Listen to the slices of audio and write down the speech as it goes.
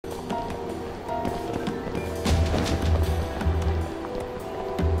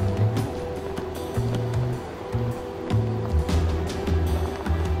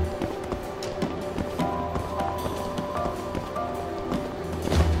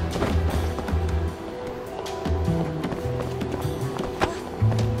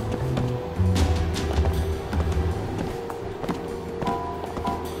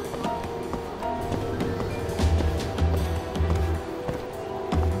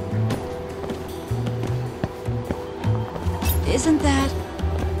Isn't that...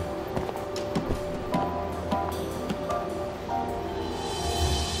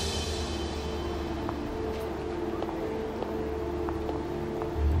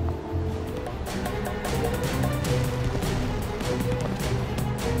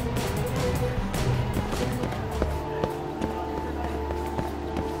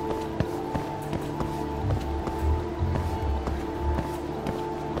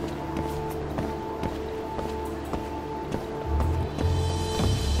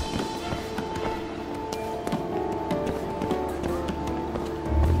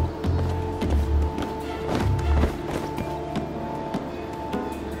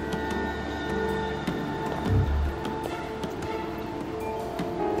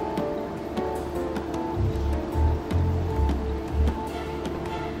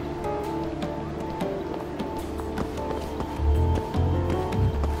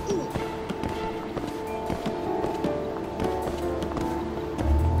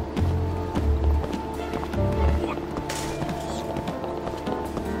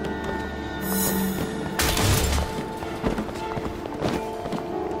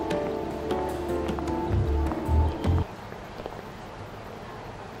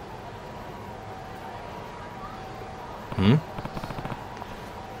 Hmm?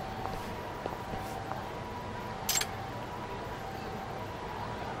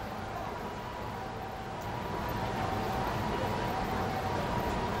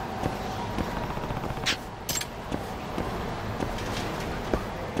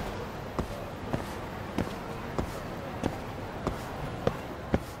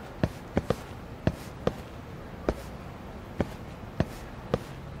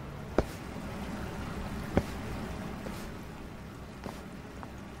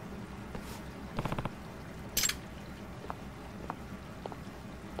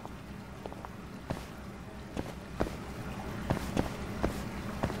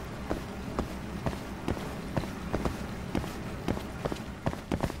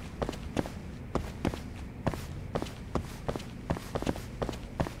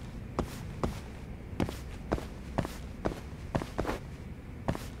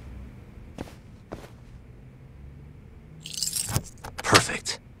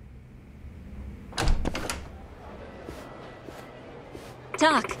 Perfect.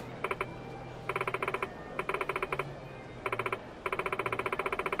 Doc.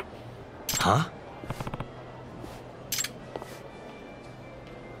 Huh?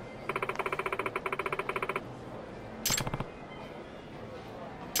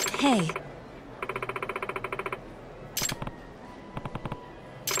 Hey.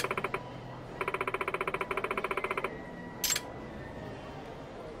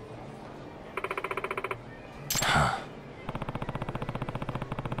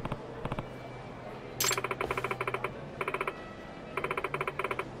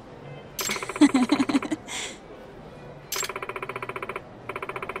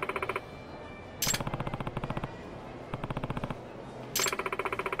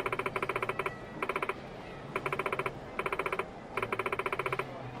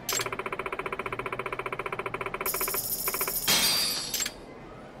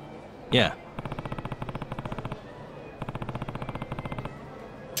 Yeah.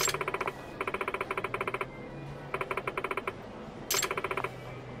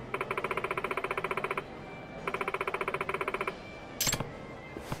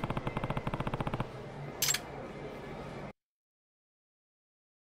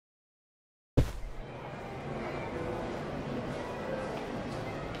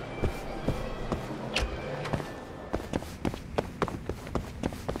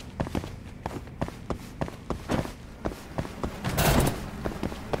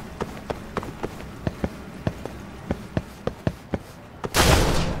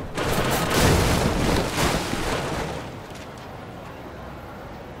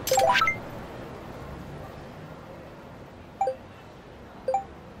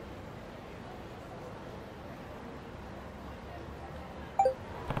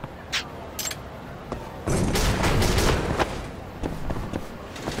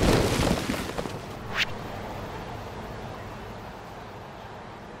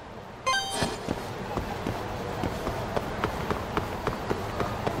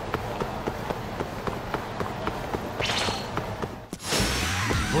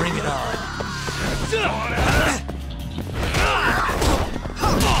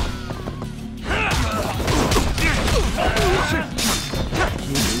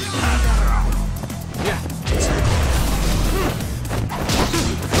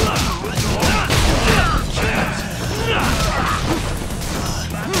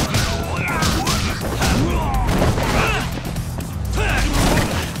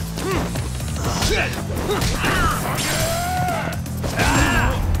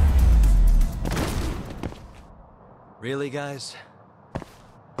 Really, guys?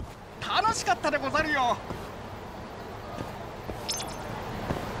 楽しかったでござるよ。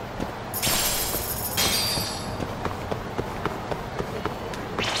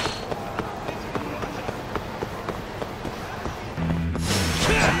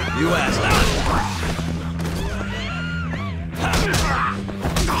You asked.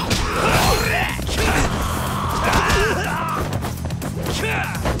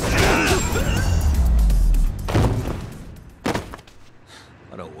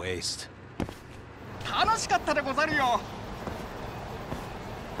 What a waste. 楽しかったでござるよ。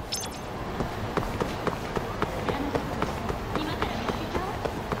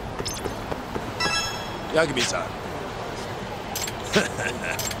Yagami-san.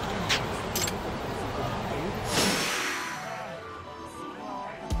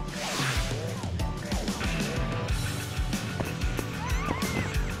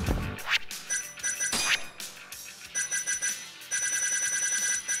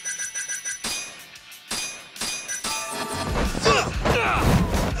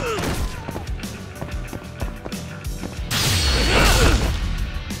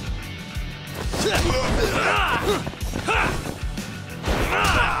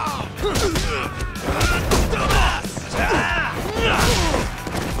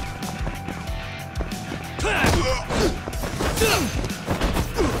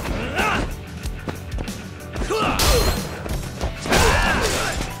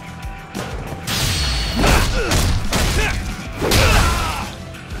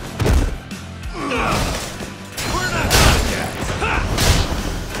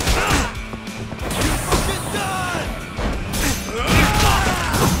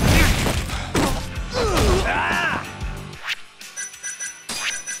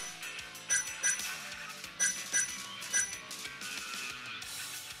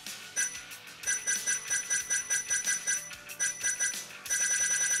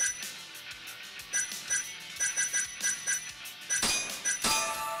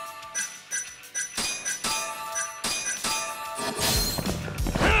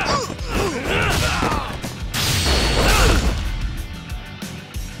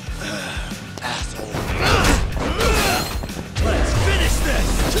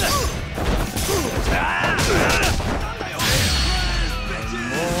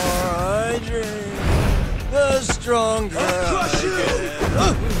 Stronger. Crush you.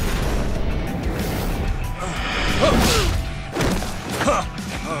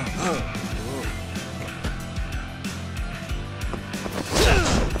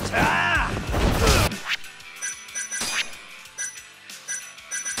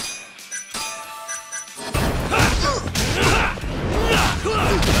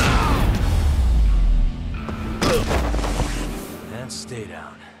 And stay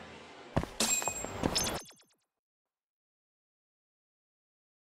down.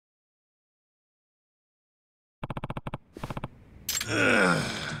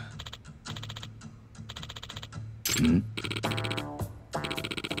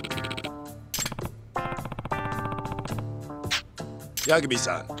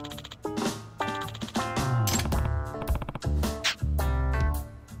 Yagami-san.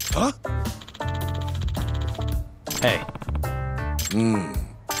 Huh? Hey.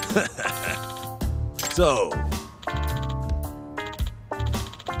 So.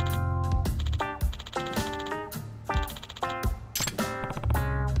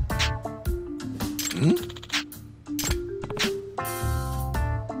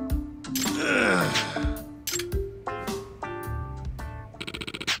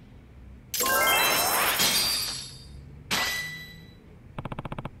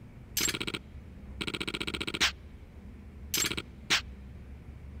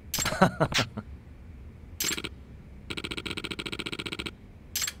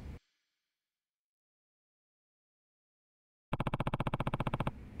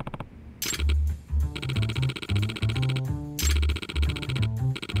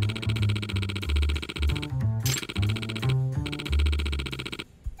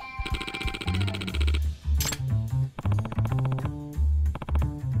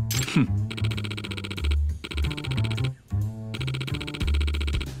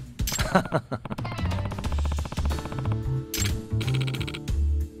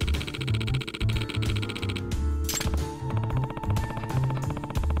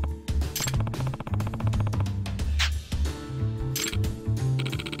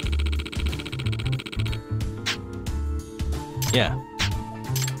 Yeah.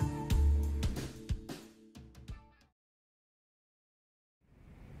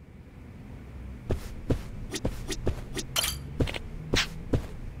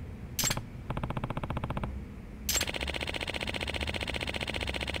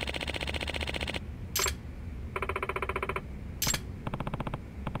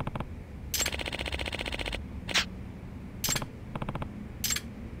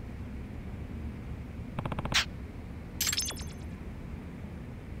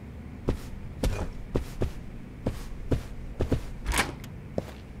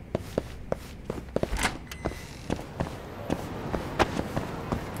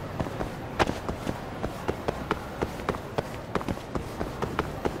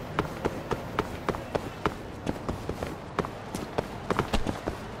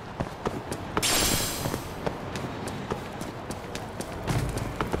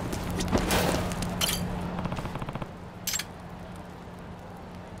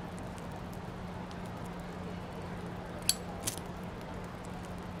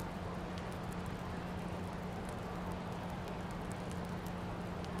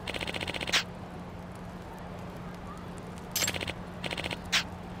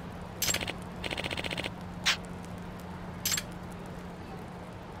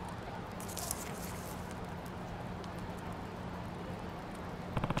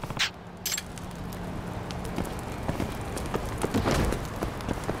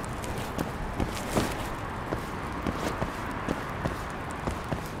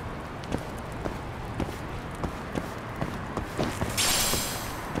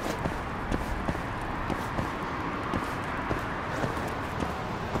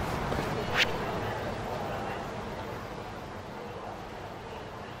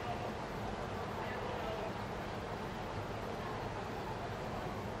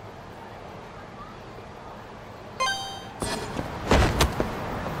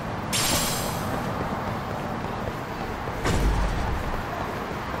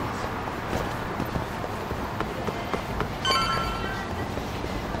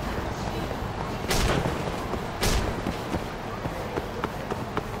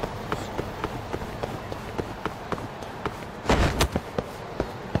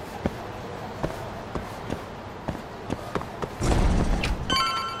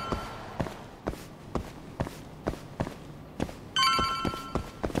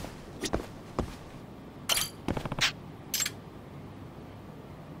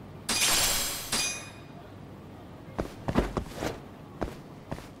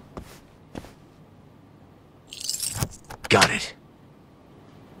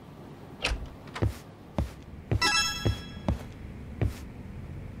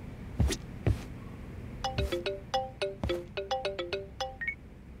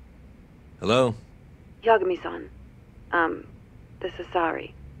 Yagami-san. This is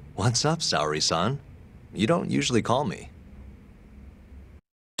Sari. What's up, Saori-san? You don't usually call me.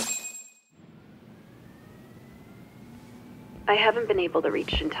 I haven't been able to reach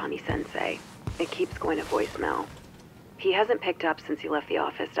Shintani-sensei. It keeps going to voicemail. He hasn't picked up since he left the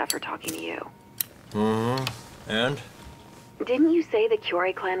office after talking to you. And? Didn't you say the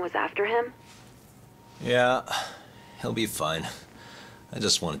Kyorei clan was after him? Yeah, he'll be fine. I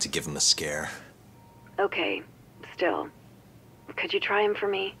just wanted to give him a scare. Okay, still. Could you try him for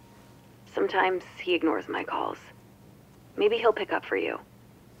me? Sometimes he ignores my calls. Maybe he'll pick up for you.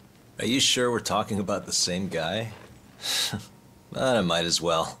 Are you sure we're talking about the same guy? But I might as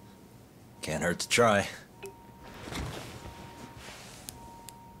well. Can't hurt to try.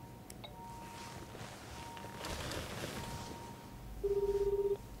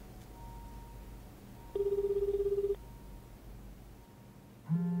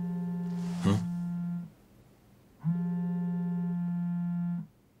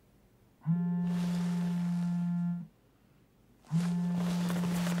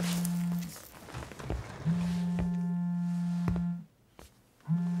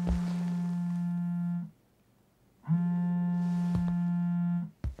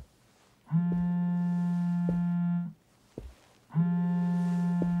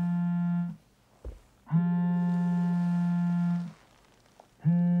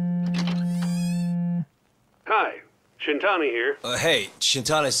 Hi, Shintani here. Hey,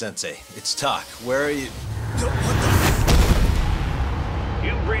 Shintani-sensei, it's Tak. Where are you?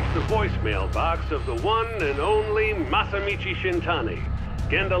 You've reached the voicemail box of the one and only Masamichi Shintani,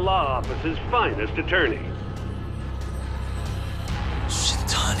 Genda Law Office's finest attorney.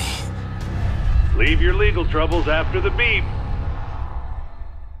 Shintani. Leave your legal troubles after the beep.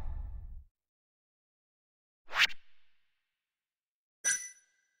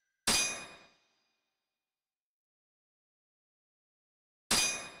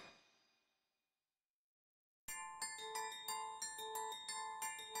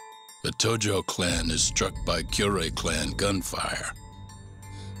 The Tojo clan is struck by Kyorei clan gunfire.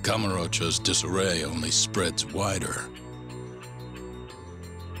 Kamurocho's disarray only spreads wider.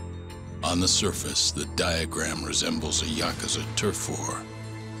 On the surface, the diagram resembles a Yakuza turf war.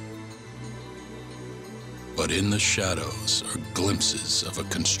 But in the shadows are glimpses of a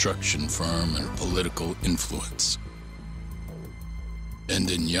construction firm and political influence. And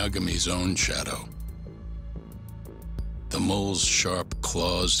in Yagami's own shadow, the mole's sharp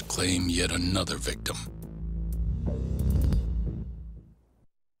claws claim yet another victim.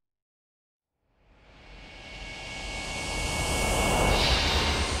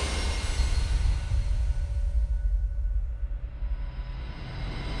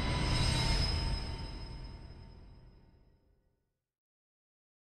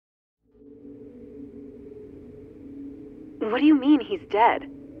 What do you mean he's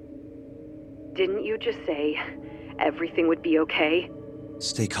dead? Didn't you just say everything would be okay?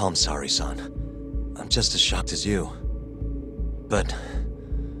 Stay calm, Saori-san. I'm just as shocked as you. But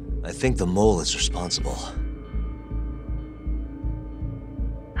I think the mole is responsible.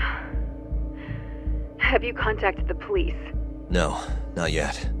 Have you contacted the police? No, not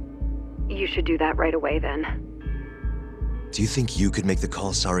yet. You should do that right away then. Do you think you could make the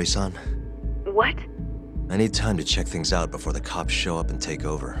call, Saori-san? What? I need time to check things out before the cops show up and take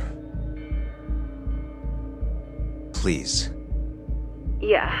over. Please.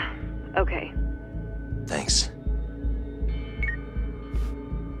 Yeah, okay. Thanks.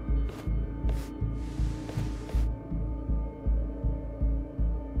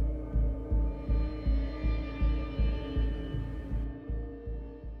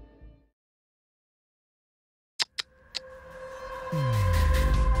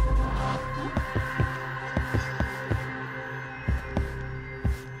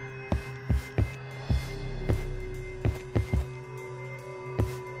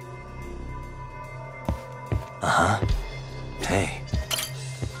 Uh-huh. Hey.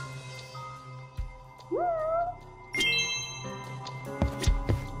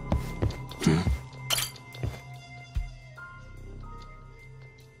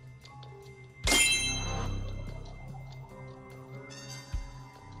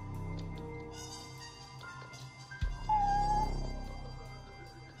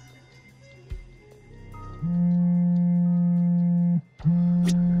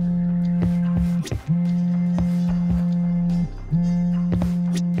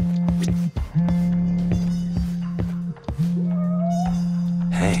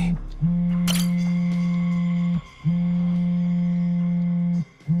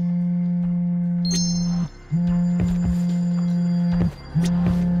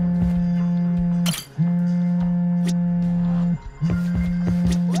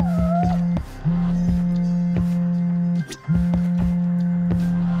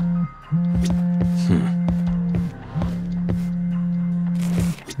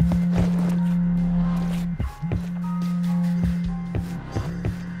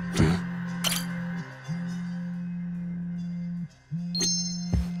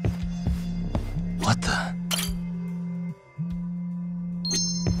 What the?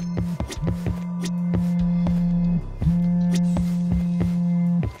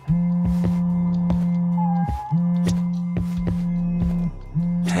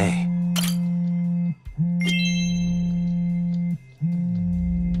 Hey.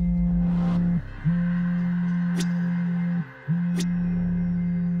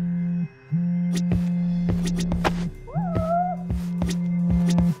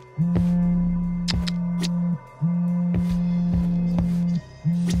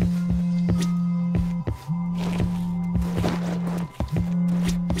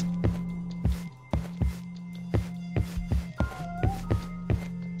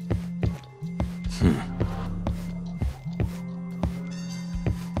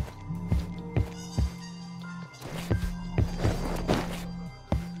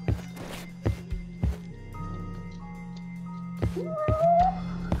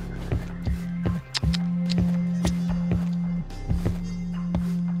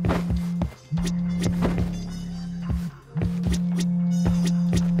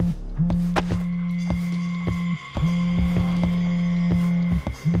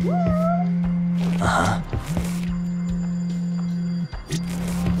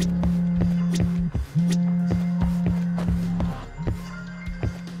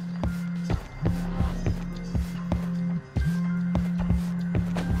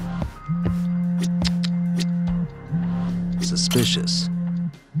 Suspicious.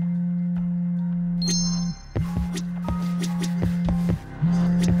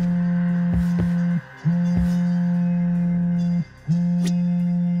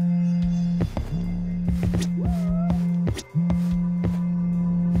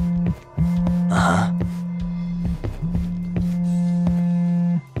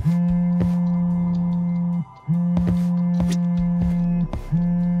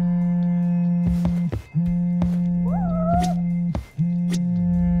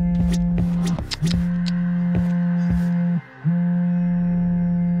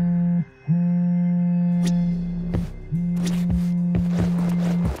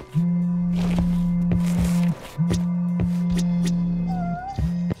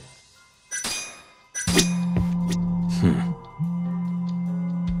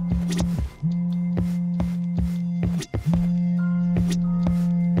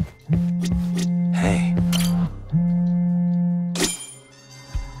 Hey.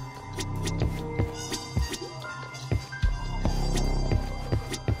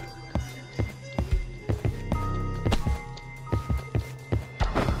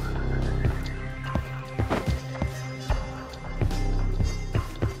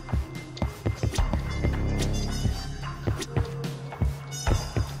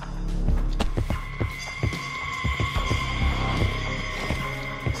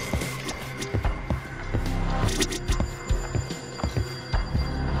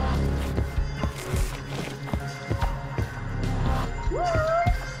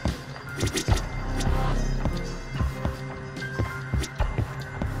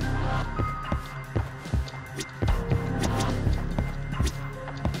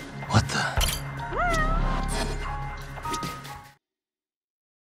 What the?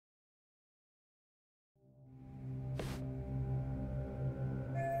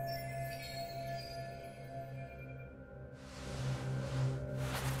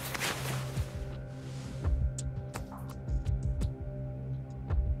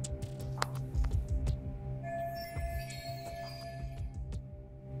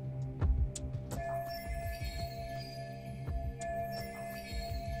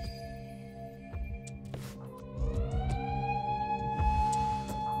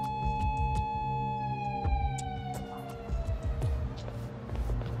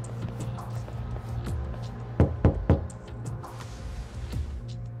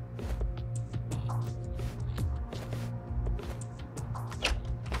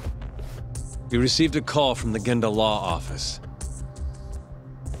 We received a call from the Genda Law office.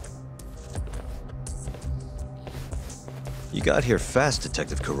 You got here fast,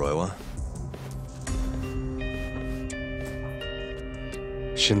 Detective Kuroiwa.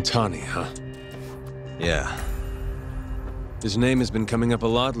 Shintani, huh? Yeah. His name has been coming up a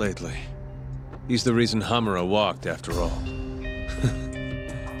lot lately. He's the reason Hamura walked, after all.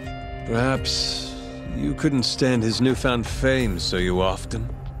 Perhaps you couldn't stand his newfound fame so you often?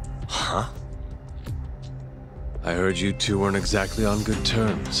 Huh? I heard you two weren't exactly on good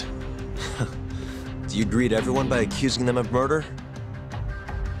terms. Do you greet everyone by accusing them of murder?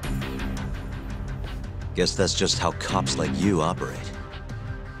 Guess that's just how cops like you operate.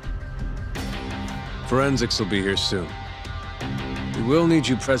 Forensics will be here soon. We will need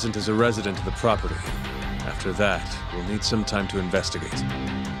you present as a resident of the property. After that, we'll need some time to investigate.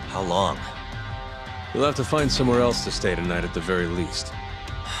 How long? You'll have to find somewhere else to stay tonight at the very least.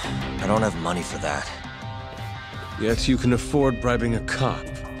 I don't have money for that. Yet you can afford bribing a cop.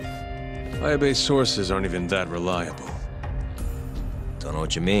 Fire-based sources aren't even that reliable. Don't know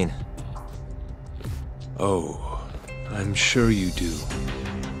what you mean. Oh, I'm sure you do.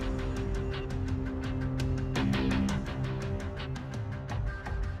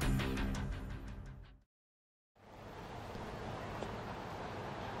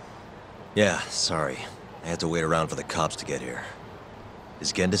 Yeah, sorry. I had to wait around for the cops to get here.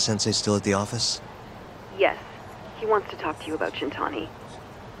 Is Genda-sensei still at the office? Yes. He wants to talk to you about Shintani.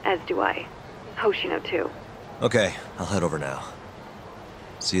 As do I. Hoshino, too. Okay, I'll head over now.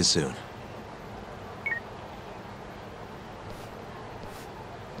 See you soon.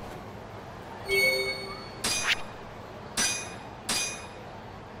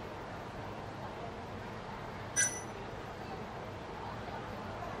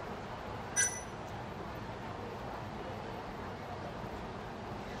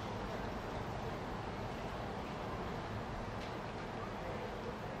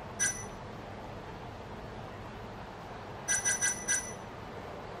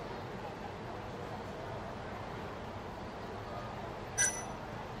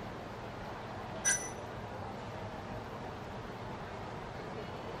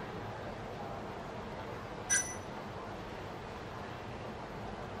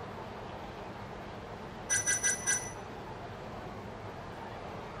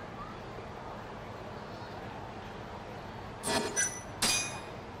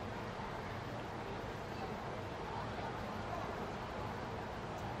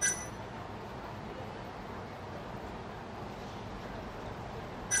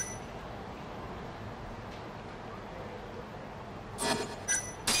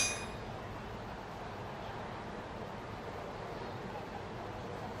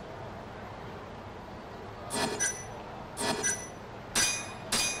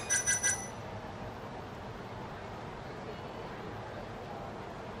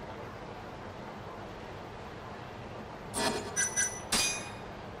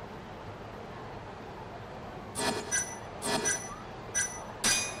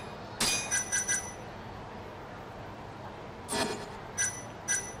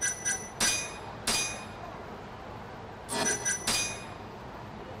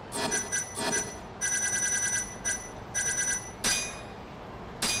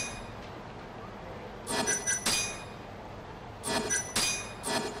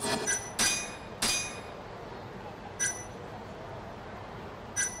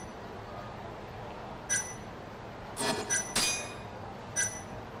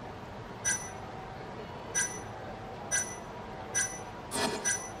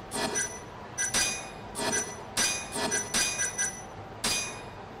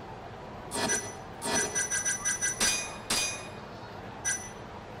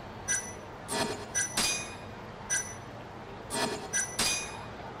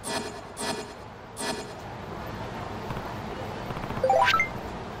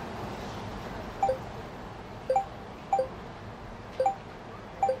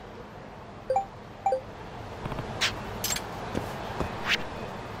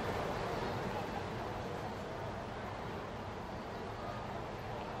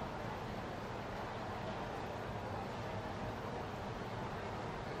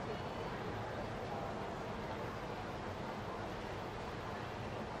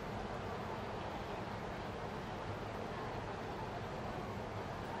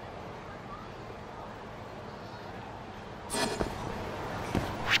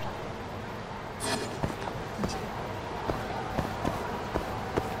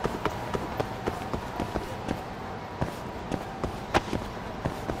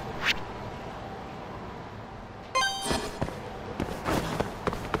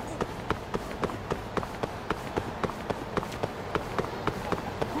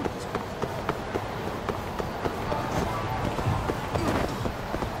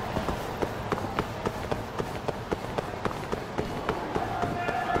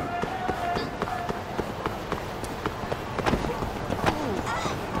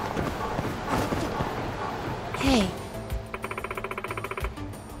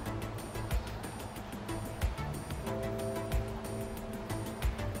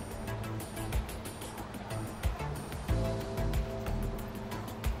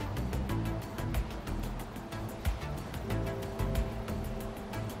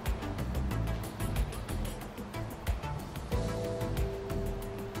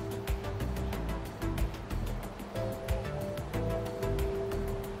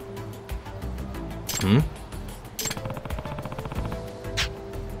 Hmm?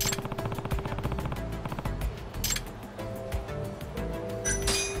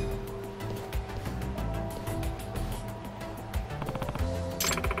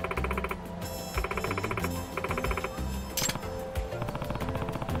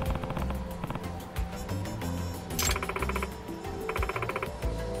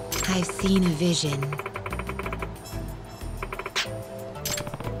 I've seen a vision.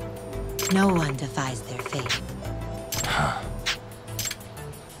 No one defies their fate.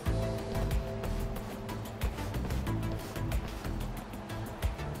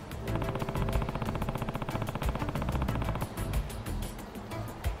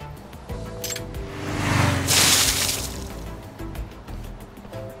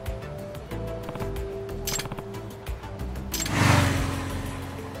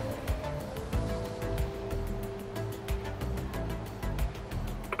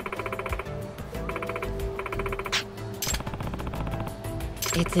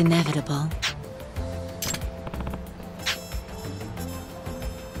 It's inevitable.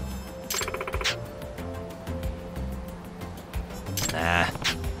 Nah.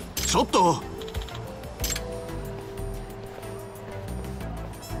 ちょっと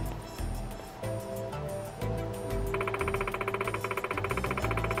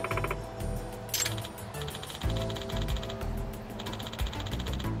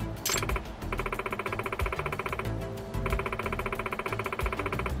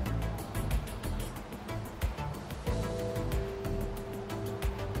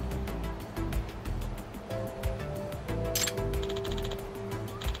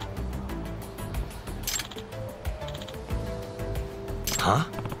Huh?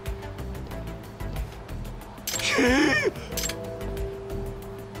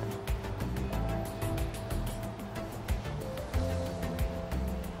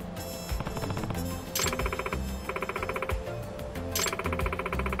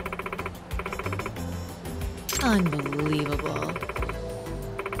 Unbelievable.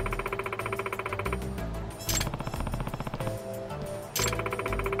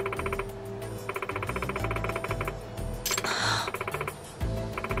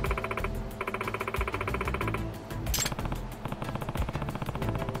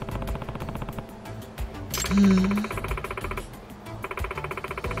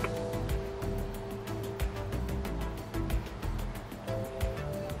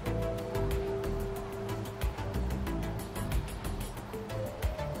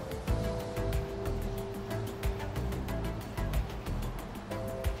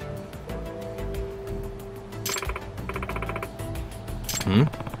 Hmm?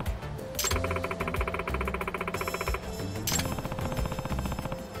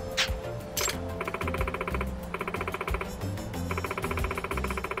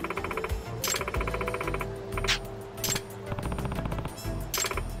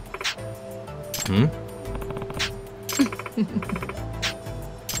 Hmm?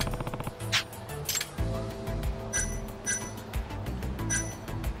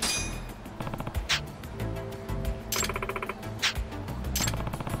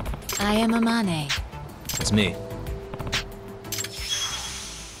 I am Amane. It's me.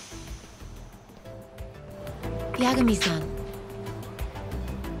 Yagami-san.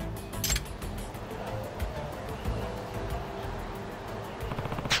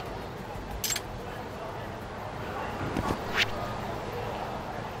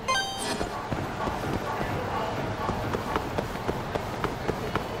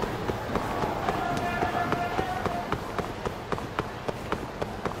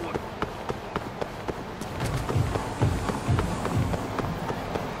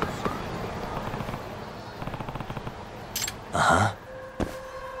 Uh-huh.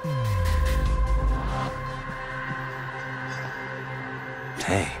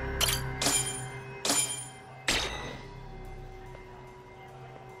 Hey.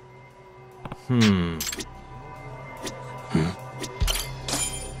 Hmm.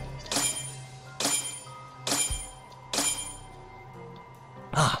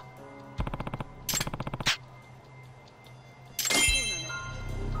 Ah.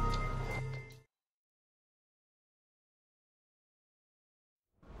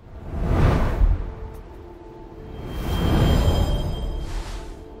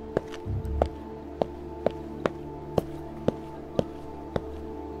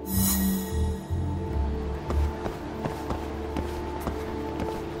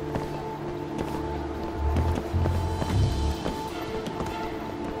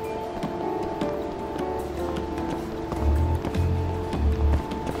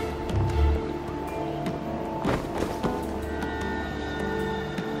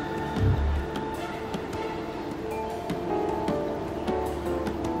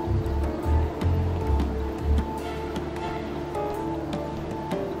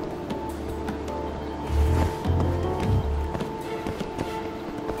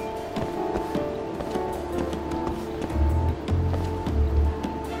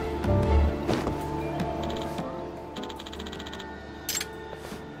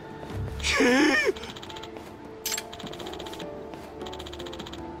 気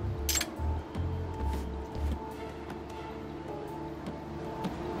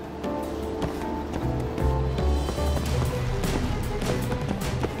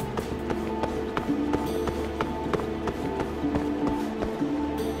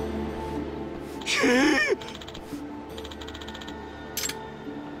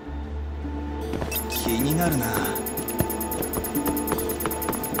になるな。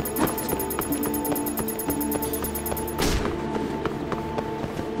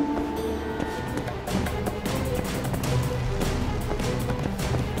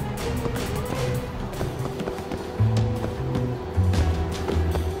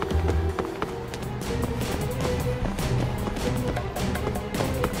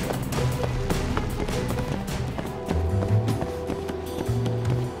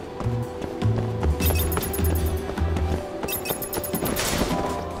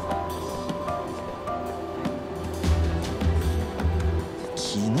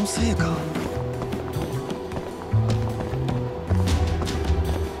気のせいか。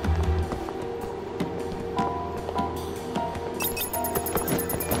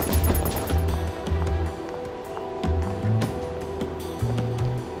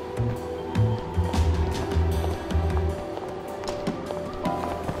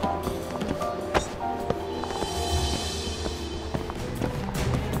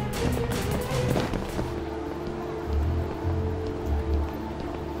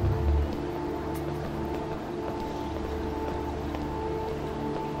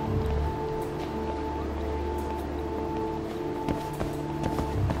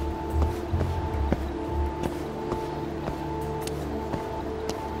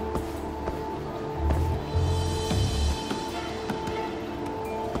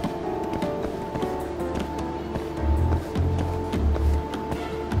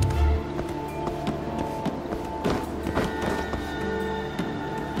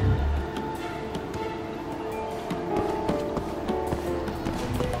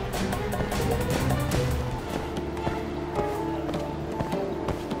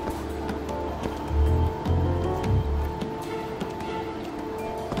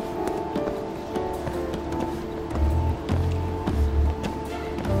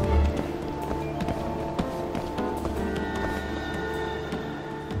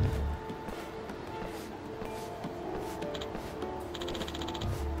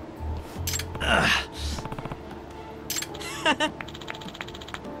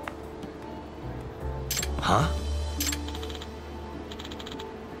Huh?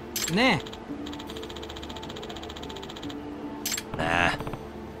 ねえ。 Nah.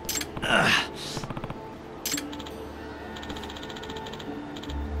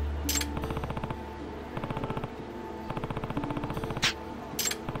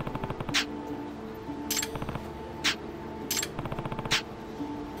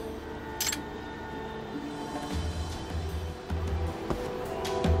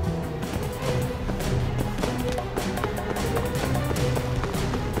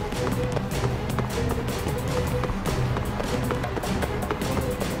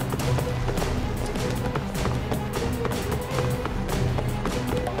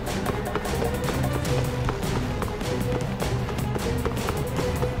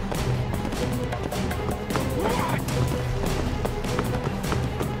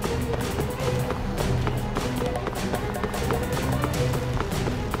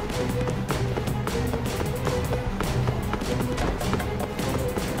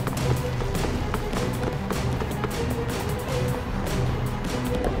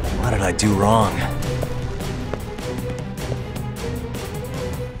 What did I do wrong?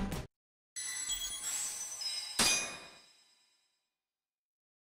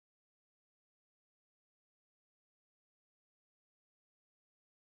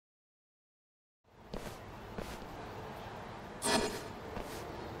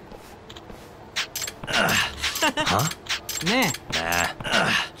 Huh? ね Nah.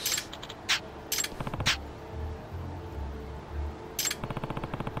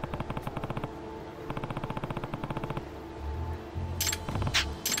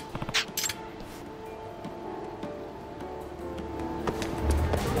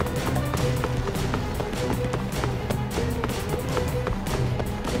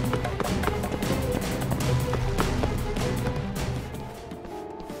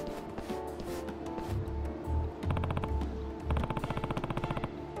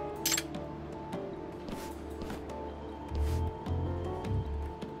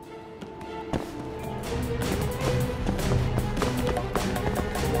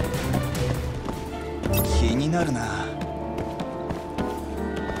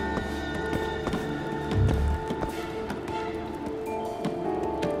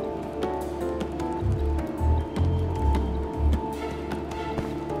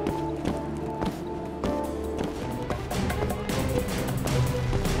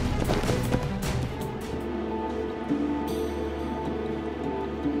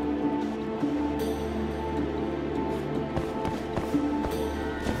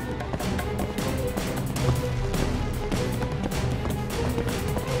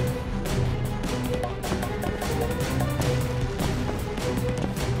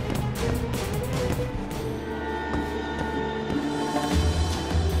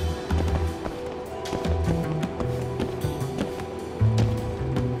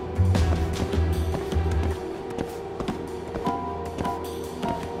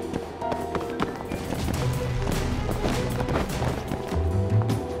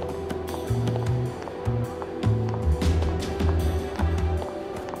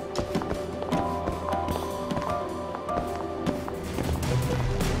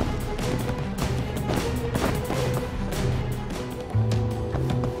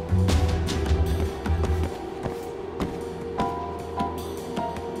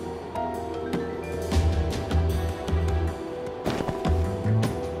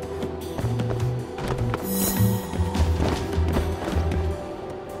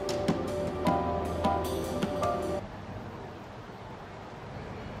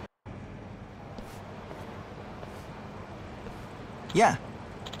 Yeah.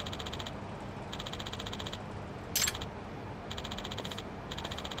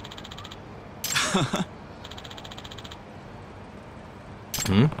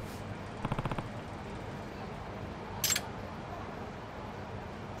 Hmm?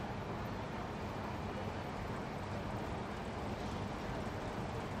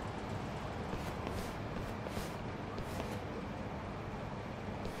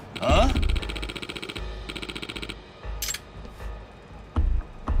 Huh?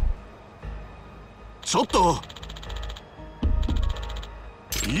 ちょっと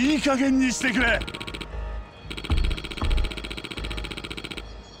いい加減にしてくれ。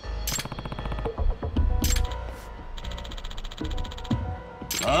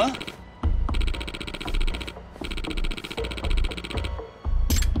あ？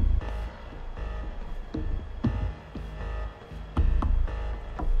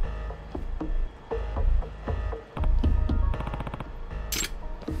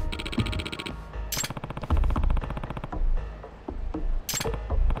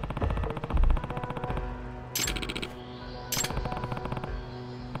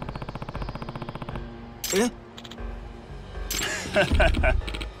え？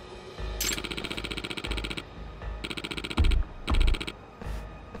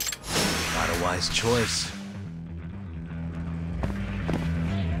 Not a wise choice.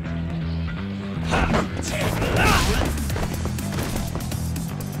 What?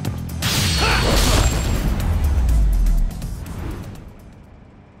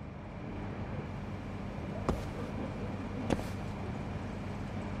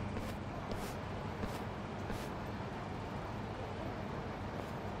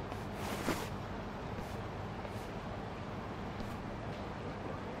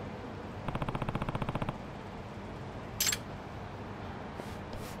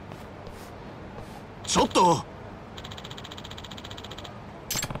 ちょっと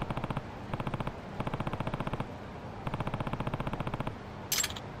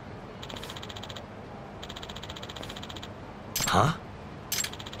Huh?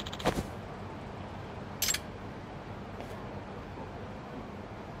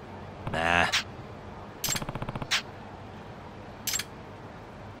 Nah.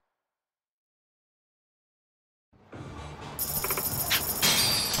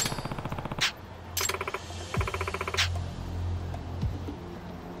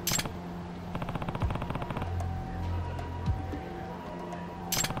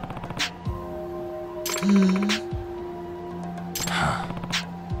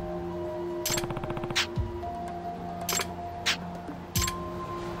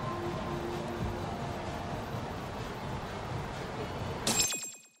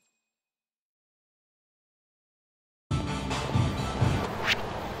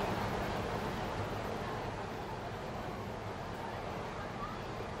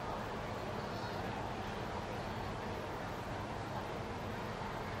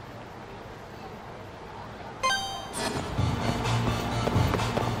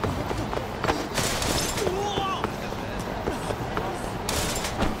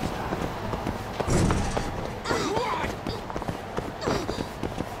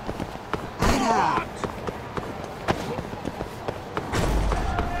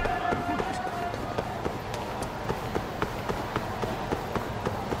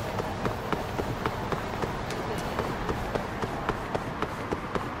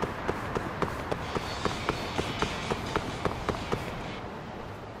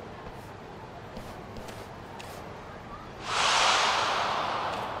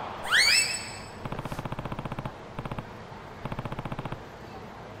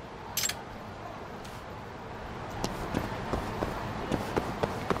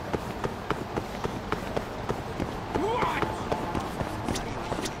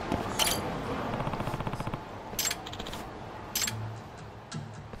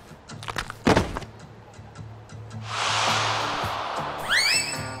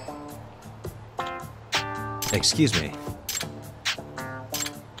 Excuse me.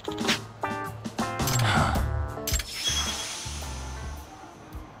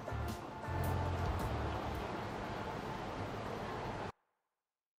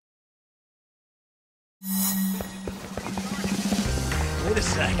 Wait a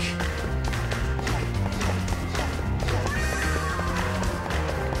sec.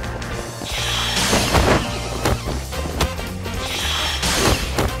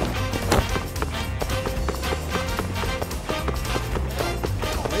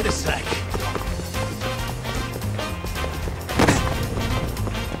 Wait a sec.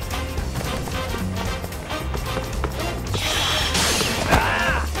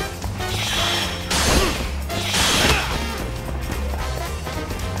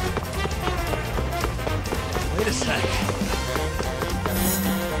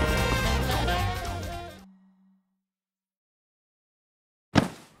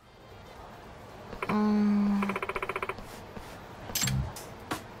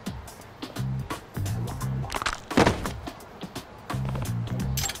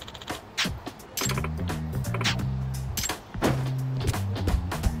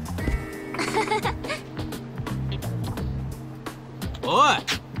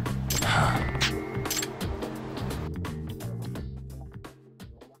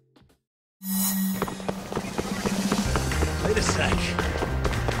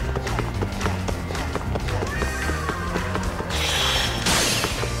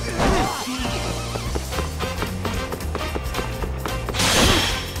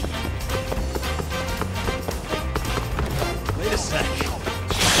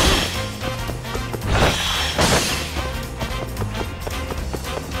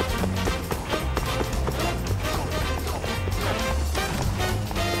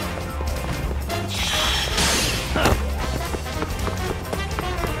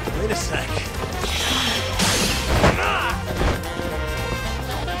 Wait a sec.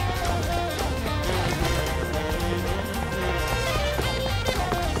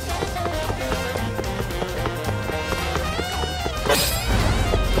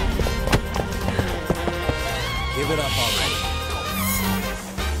 Give it up already.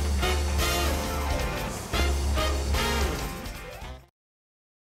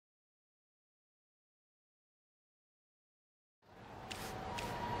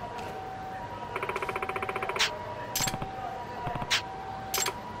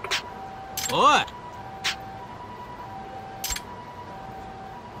 What?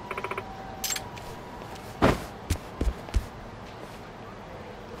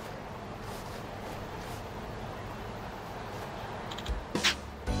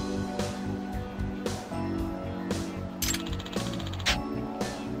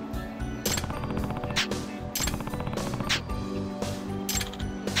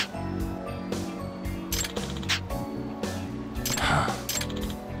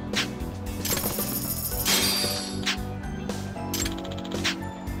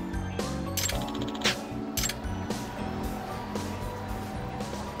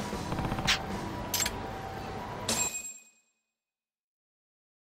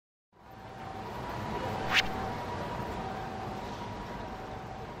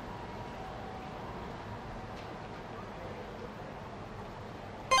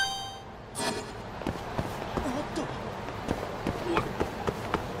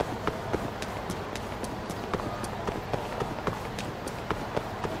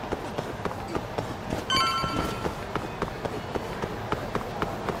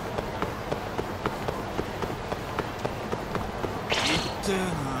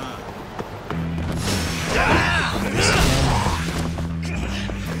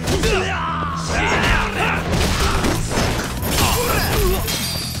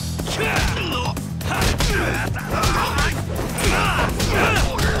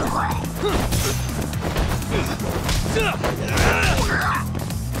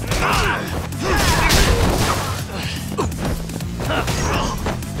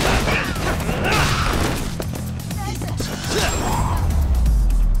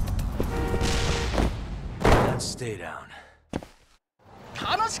 Stay down.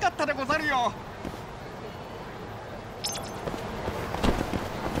 楽しかったでござるよ。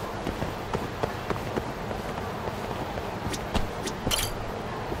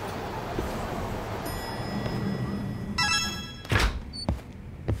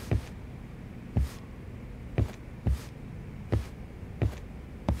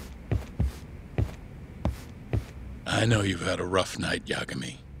I know you've had a rough night,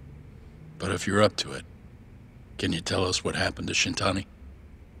 Yagami. But if you're up to it, can you tell us what happened to Shintani?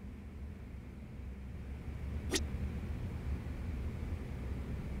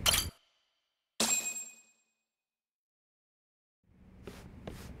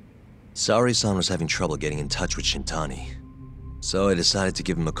 Sari-san was having trouble getting in touch with Shintani. So I decided to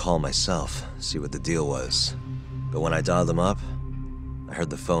give him a call myself, see what the deal was. But when I dialed him up, I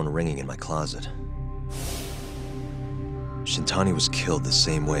heard the phone ringing in my closet. Shintani was killed the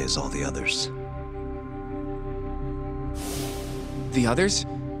same way as all the others. The others?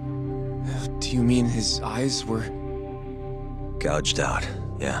 Do you mean his eyes were... Gouged out,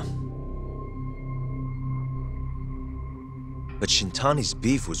 yeah. But Shintani's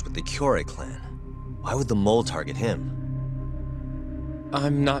beef was with the Kyorei clan. Why would the mole target him?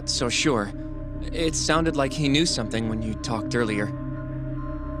 I'm not so sure. It sounded like he knew something when you talked earlier.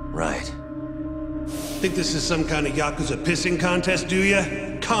 Right. Think this is some kind of Yakuza pissing contest, do ya?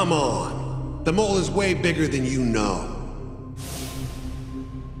 Come on! The mole is way bigger than you know.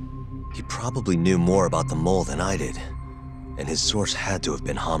 He probably knew more about the mole than I did. And his source had to have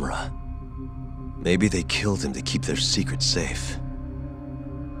been Hamura. Maybe they killed him to keep their secret safe.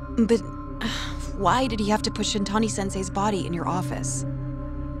 But why did he have to put Shintani-sensei's body in your office?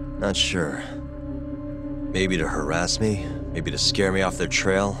 Not sure. Maybe to harass me, maybe to scare me off their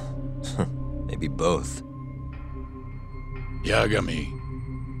trail. Maybe both. Yagami.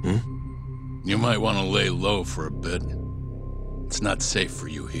 You might want to lay low for a bit. It's not safe for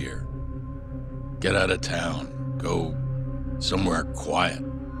you here. Get out of town. Go somewhere quiet.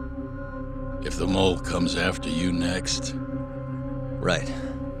 If the mole comes after you next... Right.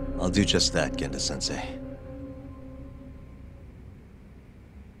 I'll do just that, Genda-sensei.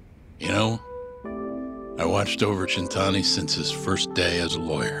 You know, I watched over Shintani since his first day as a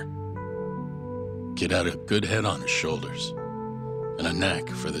lawyer. Kid had a good head on his shoulders, and a knack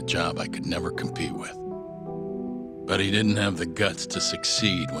for the job I could never compete with. But he didn't have the guts to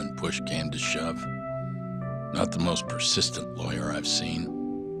succeed when push came to shove. Not the most persistent lawyer I've seen.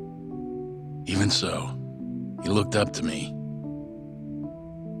 Even so, he looked up to me.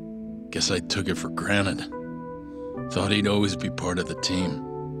 Guess I took it for granted. Thought he'd always be part of the team.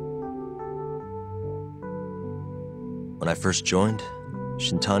 When I first joined,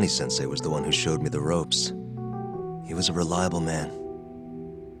 Shintani-sensei was the one who showed me the ropes. He was a reliable man.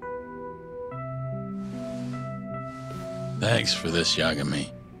 Thanks for this,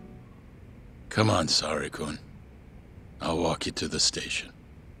 Yagami. Come on, Sari-kun. I'll walk you to the station.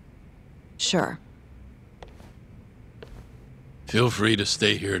 Sure. Feel free to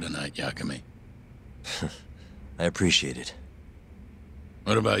stay here tonight, Yagami. I appreciate it.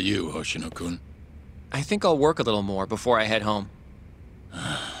 What about you, Hoshino-kun? I think I'll work a little more before I head home.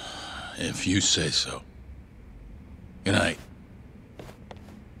 If you say so. Good night.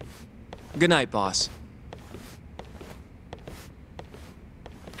 Good night, boss.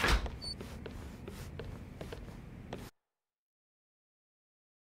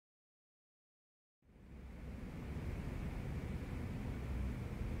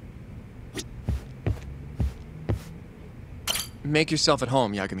 Make yourself at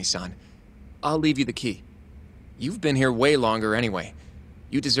home, Yagami-san. I'll leave you the key. You've been here way longer anyway.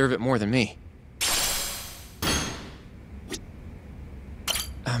 You deserve it more than me.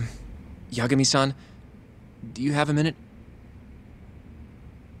 Yagami-san, do you have a minute?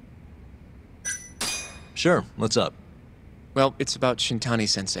 Sure, what's up? Well, it's about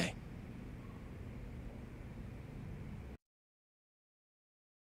Shintani-sensei.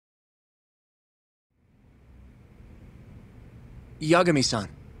 Yagami-san,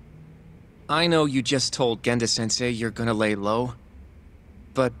 I know you just told Genda-sensei you're gonna lay low,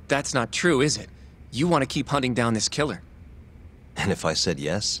 but that's not true, is it? You want to keep hunting down this killer. And if I said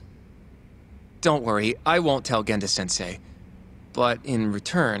yes? Don't worry, I won't tell Genda-sensei. But in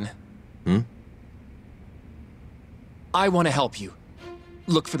return... I want to help you.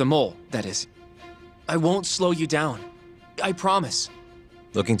 Look for the mole, that is. I won't slow you down. I promise.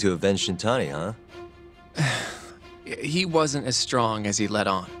 Looking to avenge Shintani, huh? He wasn't as strong as he let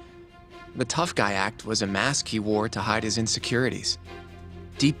on. The tough guy act was a mask he wore to hide his insecurities.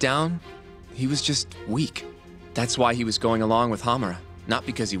 Deep down, he was just weak. That's why he was going along with Hamura, not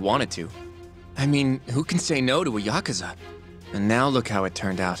because he wanted to. I mean, who can say no to a Yakuza? And now look how it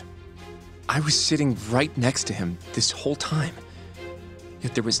turned out. I was sitting right next to him this whole time,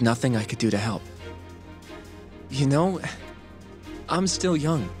 yet there was nothing I could do to help. You know, I'm still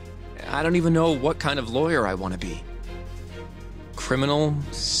young. I don't even know what kind of lawyer I want to be. Criminal?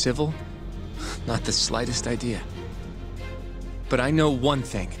 Civil? Not the slightest idea. But I know one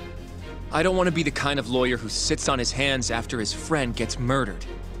thing. I don't want to be the kind of lawyer who sits on his hands after his friend gets murdered.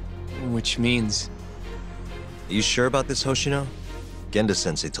 Which means... Are you sure about this, Hoshino?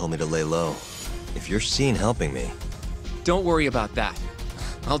 Genda-sensei told me to lay low. If you're seen helping me... Don't worry about that.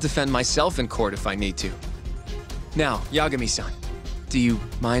 I'll defend myself in court if I need to. Now, Yagami-san, do you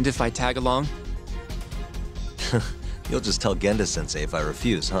mind if I tag along? You'll just tell Genda-sensei if I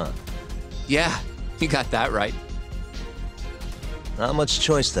refuse, huh? Yeah, you got that right. Not much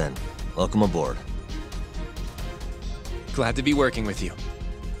choice then. Welcome aboard. Glad to be working with you.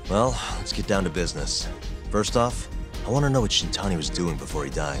 Well, let's get down to business. First off, I want to know what Shintani was doing before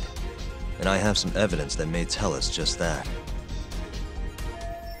he died. And I have some evidence that may tell us just that.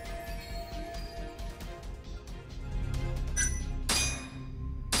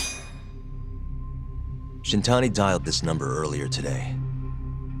 Shintani dialed this number earlier today.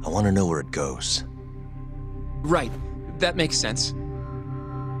 I want to know where it goes. Right, that makes sense.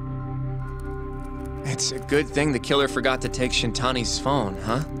 It's a good thing the killer forgot to take Shintani's phone,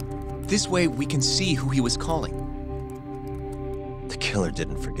 huh? This way we can see who he was calling. The killer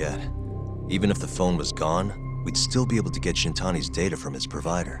didn't forget. Even if the phone was gone, we'd still be able to get Shintani's data from his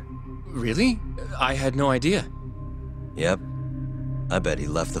provider. Really? I had no idea. Yep. I bet he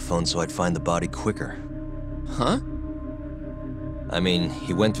left the phone so I'd find the body quicker. Huh? I mean,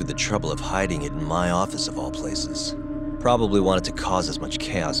 he went through the trouble of hiding it in my office of all places. Probably wanted to cause as much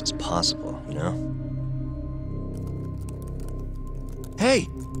chaos as possible, you know? Hey,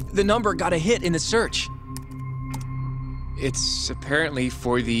 the number got a hit in the search. It's apparently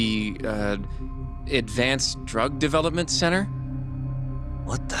for the, Advanced Drug Development Center?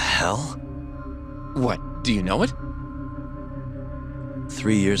 What the hell? What, do you know it?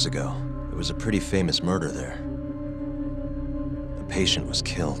 3 years ago, there was a pretty famous murder there. A patient was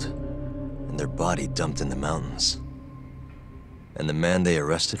killed, and their body dumped in the mountains. And the man they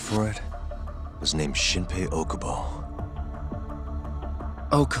arrested for it was named Shinpei Okubo.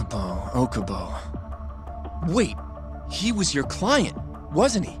 Okubo. Wait, he was your client,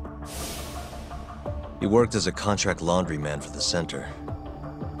 wasn't he? He worked as a contract laundryman for the center.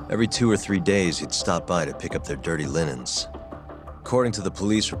 Every 2 or 3 days, he'd stop by to pick up their dirty linens. According to the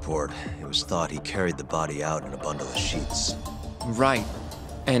police report, it was thought he carried the body out in a bundle of sheets. Right.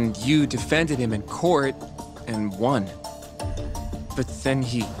 And you defended him in court and won. But then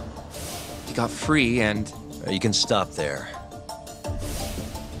he got free and... You can stop there.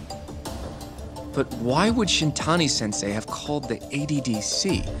 But why would Shintani-sensei have called the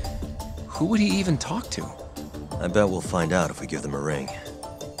ADDC? Who would he even talk to? I bet we'll find out if we give them a ring.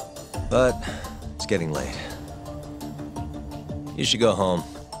 But it's getting late. You should go home.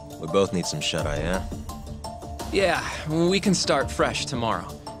 We both need some shut-eye, yeah? Yeah, we can start fresh tomorrow.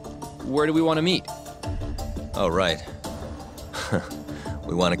 Where do we want to meet? Oh, right.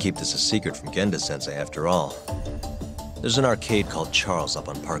 We want to keep this a secret from Genda-sensei after all. There's an arcade called Charles up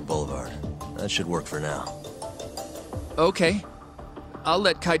on Park Boulevard. That should work for now. Okay. I'll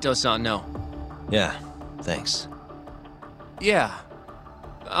let Kaito-san know. Yeah, thanks. Yeah.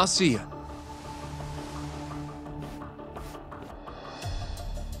 I'll see you.